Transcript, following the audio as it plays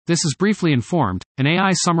This is Briefly Informed, an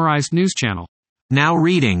AI-summarized news channel. Now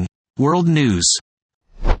reading World News.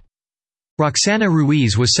 Roxana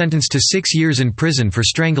Ruiz was sentenced to 6 years in prison for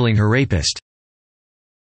strangling her rapist.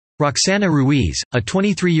 Roxana Ruiz, a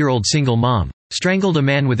 23-year-old single mom, strangled a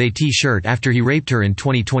man with a T-shirt after he raped her in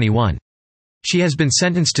 2021. She has been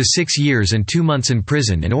sentenced to 6 years and 2 months in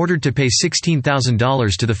prison and ordered to pay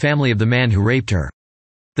 $16,000 to the family of the man who raped her.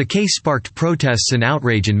 The case sparked protests and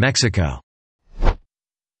outrage in Mexico.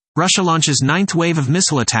 Russia launches ninth wave of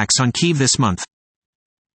missile attacks on Kyiv this month.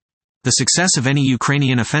 The success of any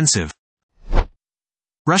Ukrainian offensive.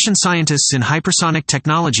 Russian scientists in hypersonic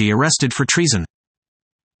technology arrested for treason.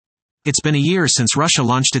 It's been a year since Russia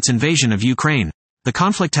launched its invasion of Ukraine. The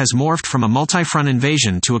conflict has morphed from a multi-front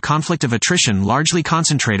invasion to a conflict of attrition largely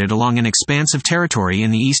concentrated along an expanse of territory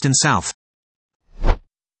in the east and south.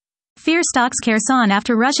 Fear stalks Kherson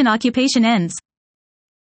after Russian occupation ends.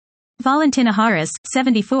 Valentina Haris,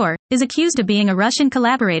 74, is accused of being a Russian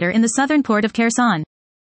collaborator in the southern port of Kherson.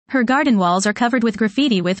 Her garden walls are covered with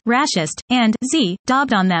graffiti with "Rashist" and "Z"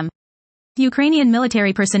 daubed on them. Ukrainian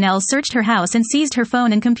military personnel searched her house and seized her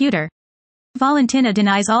phone and computer. Valentina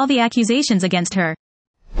denies all the accusations against her.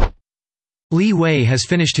 Li Wei has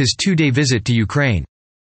finished his 2-day visit to Ukraine.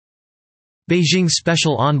 Beijing's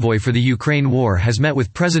special envoy for the Ukraine war has met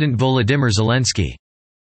with President Volodymyr Zelensky.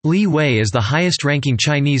 Li Wei is the highest-ranking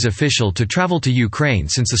Chinese official to travel to Ukraine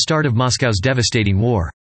since the start of Moscow's devastating war.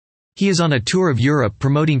 He is on a tour of Europe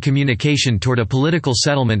promoting communication toward a political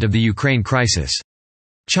settlement of the Ukraine crisis.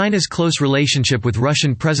 China's close relationship with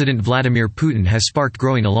Russian President Vladimir Putin has sparked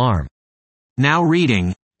growing alarm. Now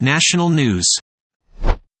reading National News.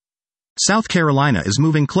 South Carolina is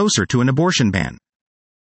moving closer to an abortion ban.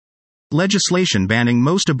 Legislation banning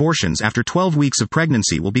most abortions after 12 weeks of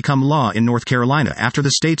pregnancy will become law in North Carolina after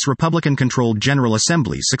the state's Republican-controlled General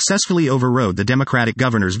Assembly successfully overrode the Democratic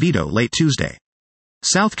governor's veto late Tuesday.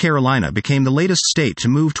 South Carolina became the latest state to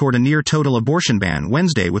move toward a near-total abortion ban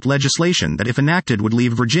Wednesday with legislation that if enacted would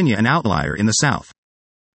leave Virginia an outlier in the South.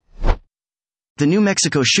 The New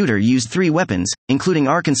Mexico shooter used 3 weapons, including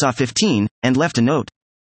Arkansas 15, and left a note.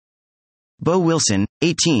 Bo Wilson,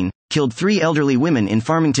 18, killed 3 elderly women in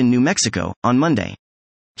Farmington, New Mexico, on Monday.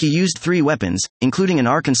 He used 3 weapons, including an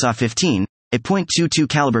Arkansas 15, a .22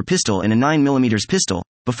 caliber pistol and a 9mm pistol,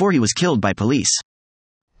 before he was killed by police.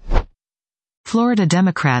 Florida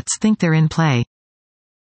Democrats think they're in play.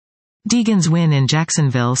 Deegan's win in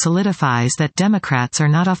Jacksonville solidifies that Democrats are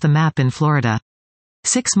not off the map in Florida.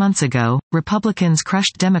 6 months ago, Republicans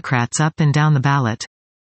crushed Democrats up and down the ballot.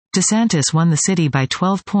 DeSantis won the city by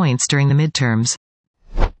 12 points during the midterms.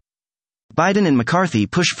 Biden and McCarthy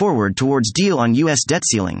push forward towards deal on U.S. debt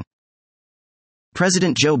ceiling.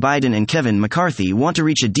 President Joe Biden and Kevin McCarthy want to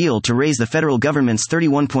reach a deal to raise the federal government's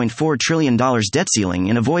 $31.4 trillion debt ceiling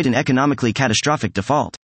and avoid an economically catastrophic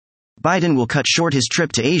default. Biden will cut short his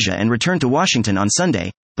trip to Asia and return to Washington on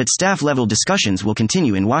Sunday, but staff-level discussions will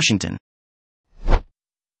continue in Washington.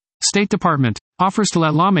 State Department offers to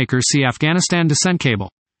let lawmakers see Afghanistan descent cable.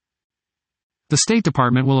 The State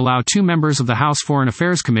Department will allow 2 members of the House Foreign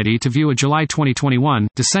Affairs Committee to view a July 2021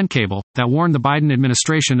 descent cable that warned the Biden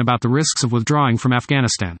administration about the risks of withdrawing from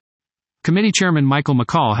Afghanistan. Committee Chairman Michael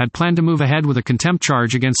McCaul had planned to move ahead with a contempt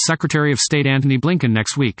charge against Secretary of State Antony Blinken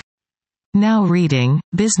next week. Now reading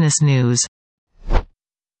Business News.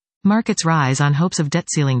 Markets rise on hopes of debt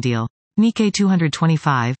ceiling deal. Nikkei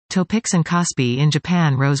 225, Topix and Kospi in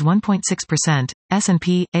Japan rose 1.6%,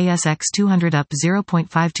 S&P, ASX 200 up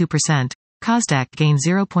 0.52%, Kosdaq gained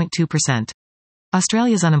 0.2%.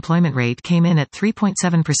 Australia's unemployment rate came in at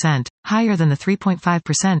 3.7%, higher than the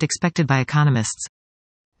 3.5% expected by economists.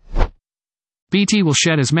 BT will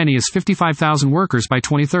shed as many as 55,000 workers by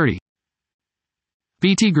 2030.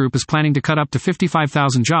 BT Group is planning to cut up to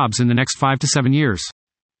 55,000 jobs in the next 5 to 7 years.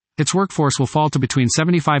 Its workforce will fall to between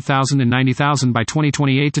 75,000 and 90,000 by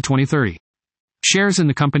 2028 to 2030. Shares in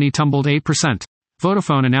the company tumbled 8%.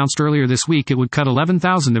 Vodafone announced earlier this week it would cut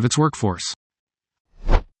 11,000 of its workforce.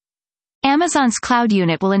 Amazon's cloud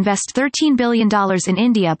unit will invest $13 billion in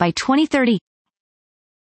India by 2030.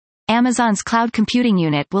 Amazon's cloud computing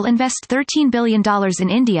unit will invest $13 billion in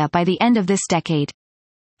India by the end of this decade.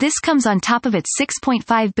 This comes on top of its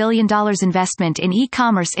 $6.5 billion investment in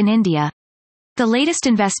e-commerce in India. The latest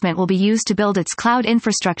investment will be used to build its cloud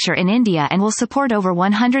infrastructure in India and will support over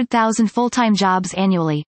 100,000 full-time jobs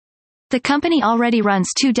annually. The company already runs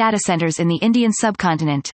 2 data centers in the Indian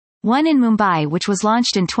subcontinent. One in Mumbai, which was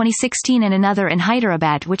launched in 2016, and another in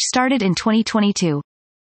Hyderabad, which started in 2022.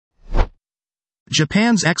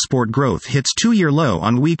 Japan's export growth hits 2-year low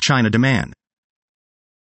on weak China demand.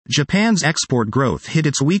 Japan's export growth hit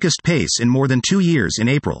its weakest pace in more than 2 years in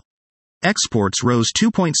April. Exports rose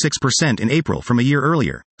 2.6% in April from a year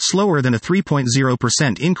earlier, slower than a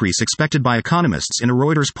 3.0% increase expected by economists in a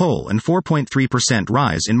Reuters poll and 4.3%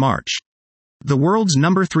 rise in March. The world's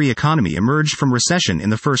number 3 economy emerged from recession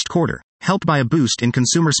in the first quarter, helped by a boost in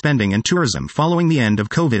consumer spending and tourism following the end of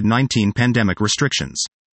COVID-19 pandemic restrictions.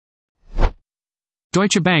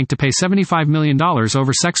 Deutsche Bank to pay $75 million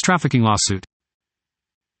over sex trafficking lawsuit.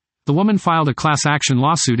 The woman filed a class action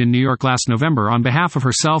lawsuit in New York last November on behalf of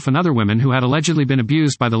herself and other women who had allegedly been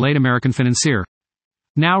abused by the late American financier.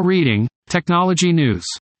 Now reading, Technology News.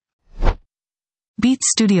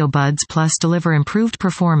 Beats Studio Buds Plus deliver improved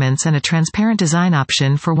performance and a transparent design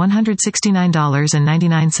option for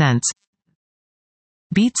 $169.99.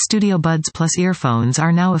 Beats Studio Buds Plus earphones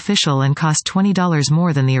are now official and cost $20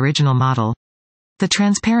 more than the original model. The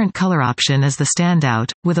transparent color option is the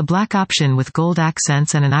standout, with a black option with gold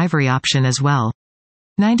accents and an ivory option as well.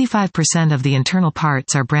 95% of the internal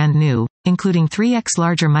parts are brand new, including 3x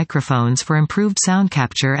larger microphones for improved sound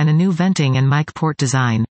capture and a new venting and mic port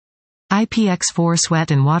design. IPX4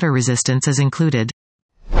 sweat and water resistance is included.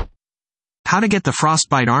 How to get the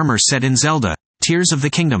Frostbite armor set in Zelda, Tears of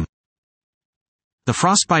the Kingdom. The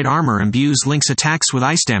Frostbite armor imbues Link's attacks with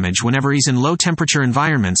ice damage whenever he's in low-temperature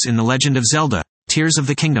environments in The Legend of Zelda, Tears of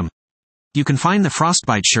the Kingdom. You can find the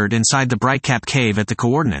Frostbite shirt inside the Brightcap Cave at the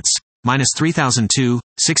coordinates, -3002,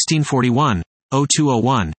 1641,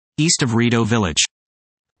 0201, east of Rito Village.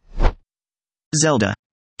 Zelda.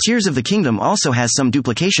 Tears of the Kingdom also has some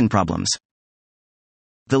duplication problems.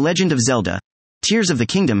 The Legend of Zelda, Tears of the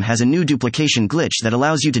Kingdom has a new duplication glitch that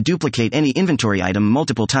allows you to duplicate any inventory item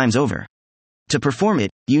multiple times over. To perform it,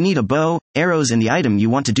 you need a bow, arrows and the item you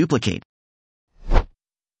want to duplicate.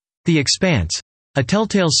 The Expanse. A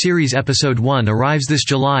Telltale Series Episode 1 arrives this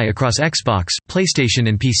July across Xbox, PlayStation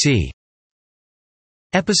and PC.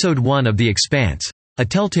 Episode 1 of The Expanse, a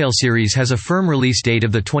Telltale series, has a firm release date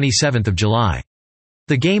of the 27th of July.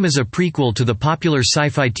 The game is a prequel to the popular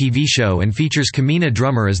sci-fi TV show and features Kamina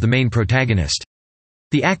Drummer as the main protagonist.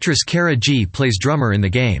 The actress Kara G plays Drummer in the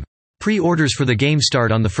game. Pre-orders for the game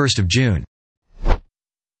start on the 1st of June.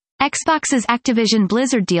 Xbox's Activision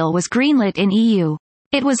Blizzard deal was greenlit in EU.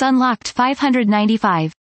 It was unlocked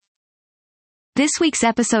 $595. This week's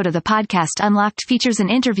episode of the podcast Unlocked features an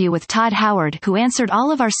interview with Todd Howard, who answered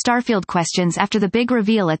all of our Starfield questions after the big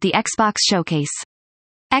reveal at the Xbox showcase.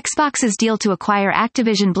 Xbox's deal to acquire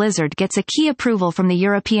Activision Blizzard gets a key approval from the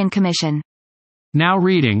European Commission. Now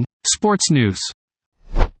reading, Sports News.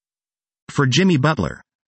 For Jimmy Butler.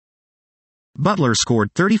 Butler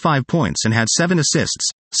scored 35 points and had 7 assists,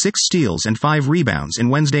 6 steals and 5 rebounds in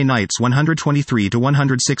Wednesday night's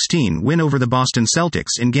 123-116 win over the Boston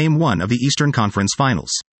Celtics in Game 1 of the Eastern Conference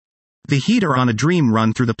Finals. The Heat are on a dream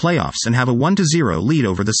run through the playoffs and have a 1-0 lead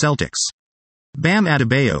over the Celtics. Bam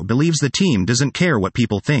Adebayo believes the team doesn't care what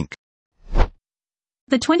people think.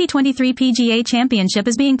 The 2023 PGA Championship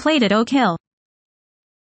is being played at Oak Hill.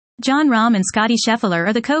 Jon Rahm and Scottie Scheffler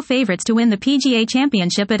are the co-favorites to win the PGA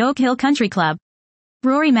Championship at Oak Hill Country Club.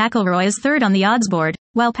 Rory McIlroy is third on the odds board,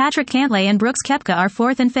 while Patrick Cantlay and Brooks Koepka are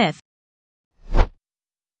fourth and fifth.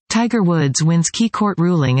 Tiger Woods wins key court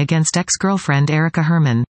ruling against ex-girlfriend Erica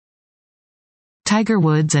Herman. Tiger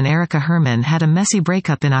Woods and Erica Herman had a messy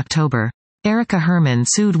breakup in October. Erica Herman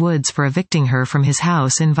sued Woods for evicting her from his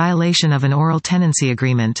house in violation of an oral tenancy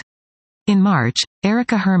agreement. In March,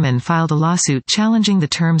 Erica Herman filed a lawsuit challenging the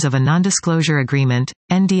terms of a non-disclosure agreement,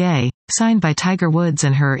 NDA, signed by Tiger Woods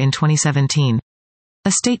and her in 2017.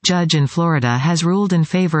 A state judge in Florida has ruled in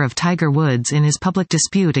favor of Tiger Woods in his public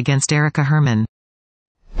dispute against Erica Herman.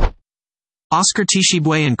 Oscar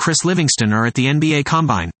Tshiebwe and Chris Livingston are at the NBA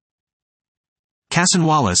Combine. Cason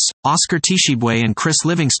Wallace, Oscar Tshiebwe and Chris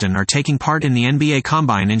Livingston are taking part in the NBA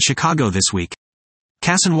Combine in Chicago this week.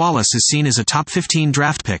 Cason Wallace is seen as a top 15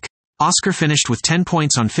 draft pick. Oscar finished with 10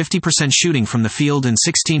 points on 50% shooting from the field and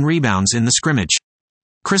 16 rebounds in the scrimmage.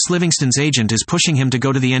 Chris Livingston's agent is pushing him to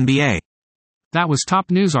go to the NBA. That was top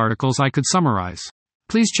news articles I could summarize.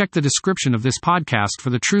 Please check the description of this podcast for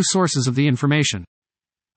the true sources of the information.